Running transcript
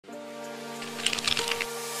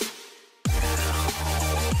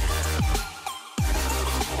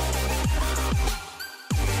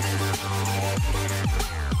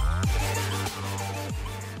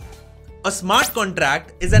A smart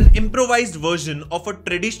contract is an improvised version of a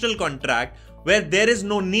traditional contract where there is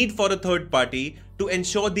no need for a third party to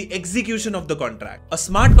ensure the execution of the contract. A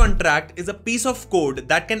smart contract is a piece of code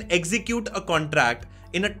that can execute a contract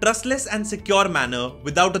in a trustless and secure manner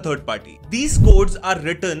without a third party. These codes are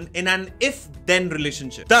written in an if-then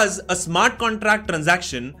relationship. Thus, a smart contract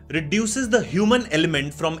transaction reduces the human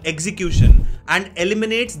element from execution and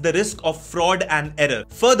eliminates the risk of fraud and error.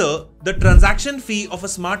 Further, the transaction fee of a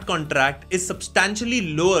smart contract is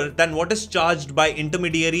substantially lower than what is charged by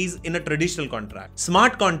intermediaries in a traditional contract.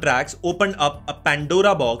 Smart contracts opened up a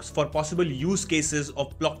Pandora box for possible use cases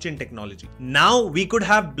of blockchain technology. Now we could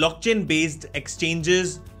have blockchain-based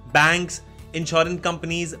exchanges, banks, insurance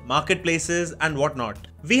companies, marketplaces, and whatnot.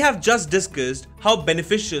 We have just discussed how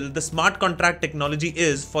beneficial the smart contract technology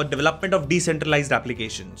is for development of decentralized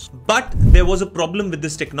applications. But there was a problem with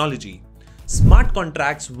this technology. Smart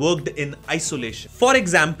contracts worked in isolation. For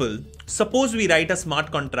example, suppose we write a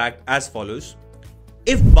smart contract as follows.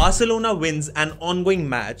 If Barcelona wins an ongoing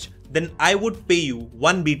match, then I would pay you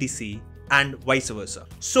 1 BTC and vice versa.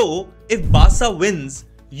 So if Barca wins,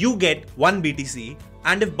 you get 1 BTC,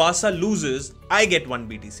 and if Barca loses, I get 1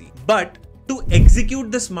 BTC. But to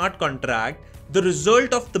execute the smart contract, the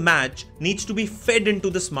result of the match needs to be fed into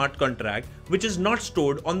the smart contract, which is not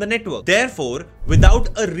stored on the network. Therefore, without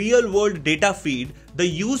a real-world data feed, the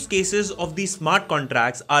use cases of these smart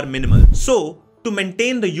contracts are minimal. So, to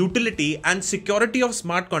maintain the utility and security of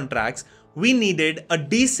smart contracts, we needed a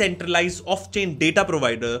decentralized off-chain data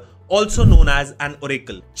provider, also known as an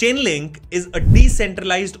oracle. Chainlink is a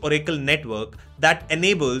decentralized oracle network that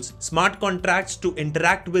enables smart contracts to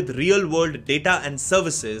interact with real-world data and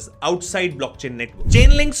services outside blockchain network.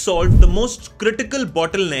 Chainlink solved the most critical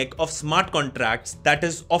bottleneck of smart contracts, that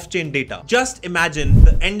is off-chain data. Just imagine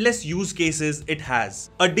the endless use cases it has.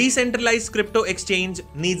 A decentralized crypto exchange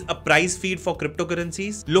needs a price feed for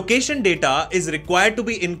cryptocurrencies. Location data is required to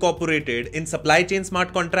be incorporated in supply chain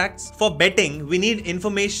smart contracts. For betting, we need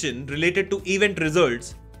information related to event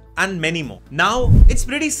results and many more. Now, it's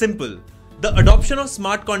pretty simple. The adoption of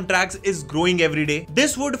smart contracts is growing every day.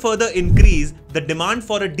 This would further increase the demand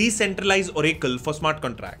for a decentralized oracle for smart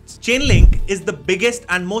contracts. Chainlink is the biggest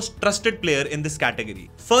and most trusted player in this category.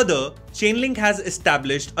 Further, Chainlink has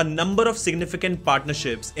established a number of significant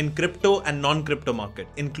partnerships in crypto and non-crypto market,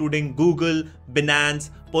 including Google, Binance,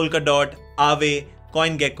 Polkadot, Aave,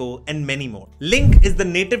 CoinGecko, and many more. Link is the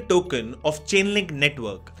native token of Chainlink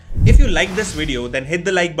network. If you like this video, then hit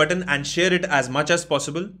the like button and share it as much as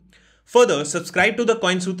possible. Further, subscribe to the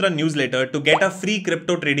CoinSutra newsletter to get a free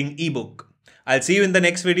crypto trading ebook. I'll see you in the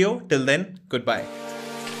next video. Till then, goodbye.